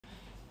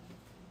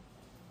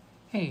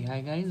Hey,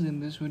 hi guys, in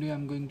this video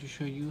I'm going to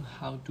show you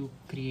how to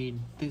create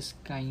this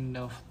kind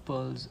of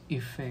pulse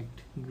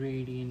effect,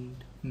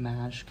 gradient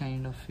mesh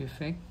kind of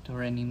effect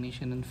or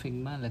animation in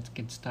Figma. Let's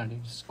get started.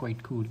 It's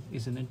quite cool,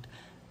 isn't it?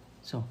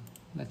 So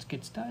let's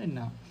get started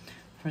now.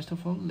 First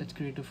of all, let's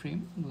create a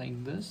frame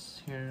like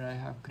this. Here I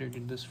have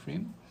created this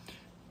frame.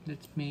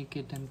 Let's make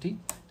it empty.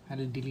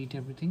 I'll delete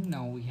everything.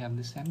 Now we have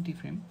this empty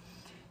frame.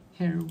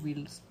 Here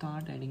we'll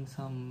start adding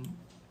some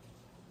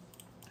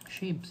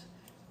shapes.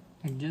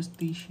 Adjust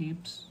these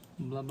shapes,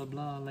 blah blah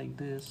blah, like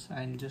this.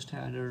 I'll just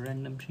add a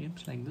random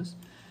shapes like this.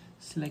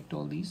 Select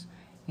all these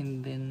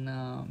and then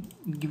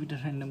give it a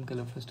random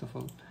color first of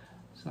all.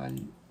 So I'll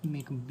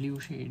make a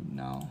blue shade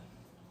now.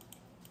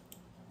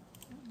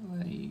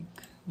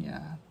 Like,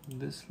 yeah,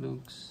 this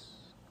looks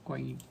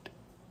quite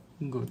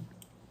good.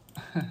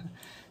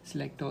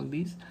 Select all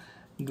these,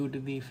 go to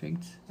the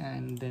effects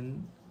and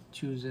then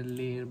choose a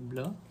layer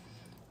blur.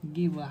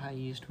 Give a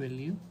highest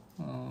value,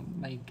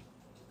 like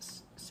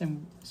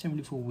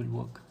 74 will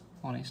work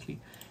honestly.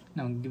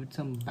 Now give it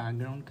some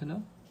background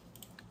color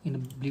in a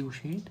blue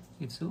shade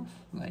itself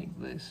like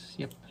this.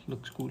 Yep,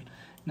 looks cool.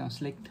 Now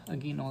select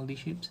again all the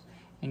shapes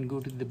and go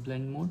to the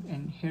blend mode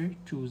and here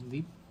choose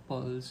the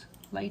pulse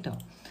lighter.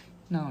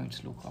 Now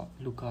it's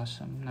look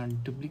awesome. Now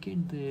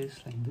duplicate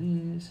this like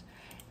this,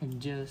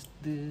 adjust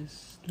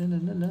this, la la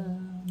la la.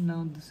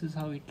 Now this is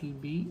how it will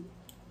be,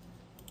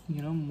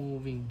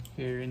 moving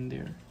here and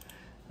there.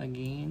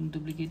 Again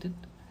duplicate it.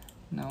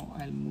 Now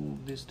I'll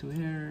move this to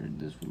here,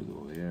 this will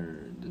go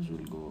here, this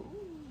will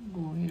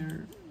go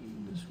here,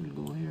 this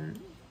will go here.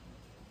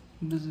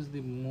 This is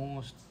the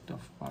most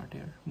tough part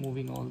here,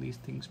 moving all these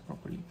things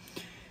properly.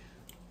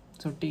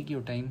 So take your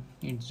time,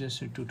 it's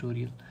just a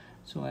tutorial.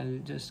 So I'll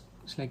just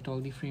select all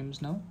the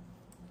frames now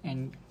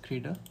and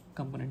create a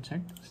component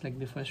set. Select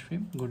the first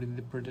frame, go to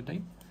the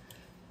prototype,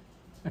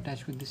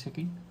 attach with the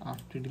second,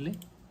 after delay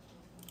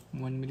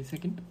 1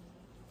 millisecond,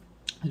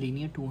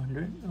 linear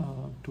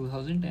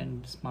 2000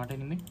 and smart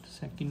animate.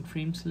 Second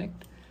frame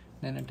select,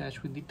 then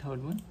attach with the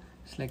third one,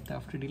 select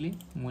after delay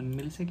 1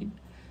 millisecond,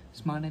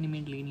 smart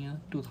animate linear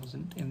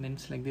 2000, and then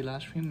select the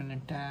last frame and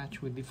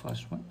attach with the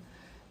first one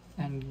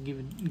and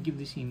give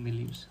the same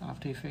values.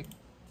 After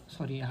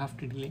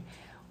delay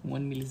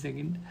 1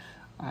 millisecond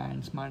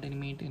and smart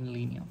animate in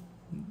linear.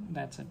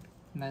 That's it.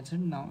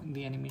 Now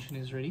the animation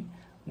is ready.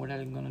 What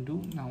I'm gonna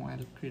do now,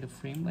 I'll create a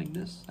frame like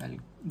this. I'll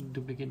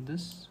duplicate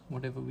this,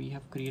 whatever we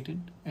have created,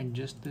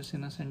 adjust this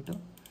in the center,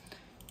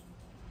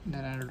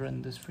 then I'll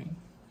run this frame.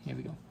 Here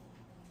we go.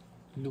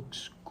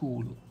 Looks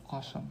cool,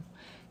 awesome.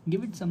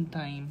 Give it some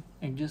time,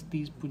 adjust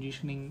these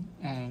positioning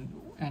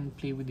and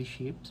play with the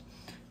shapes,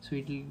 so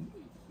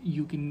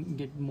you can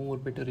get more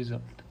better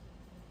result.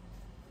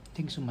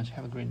 Thanks so much.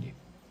 Have a great day.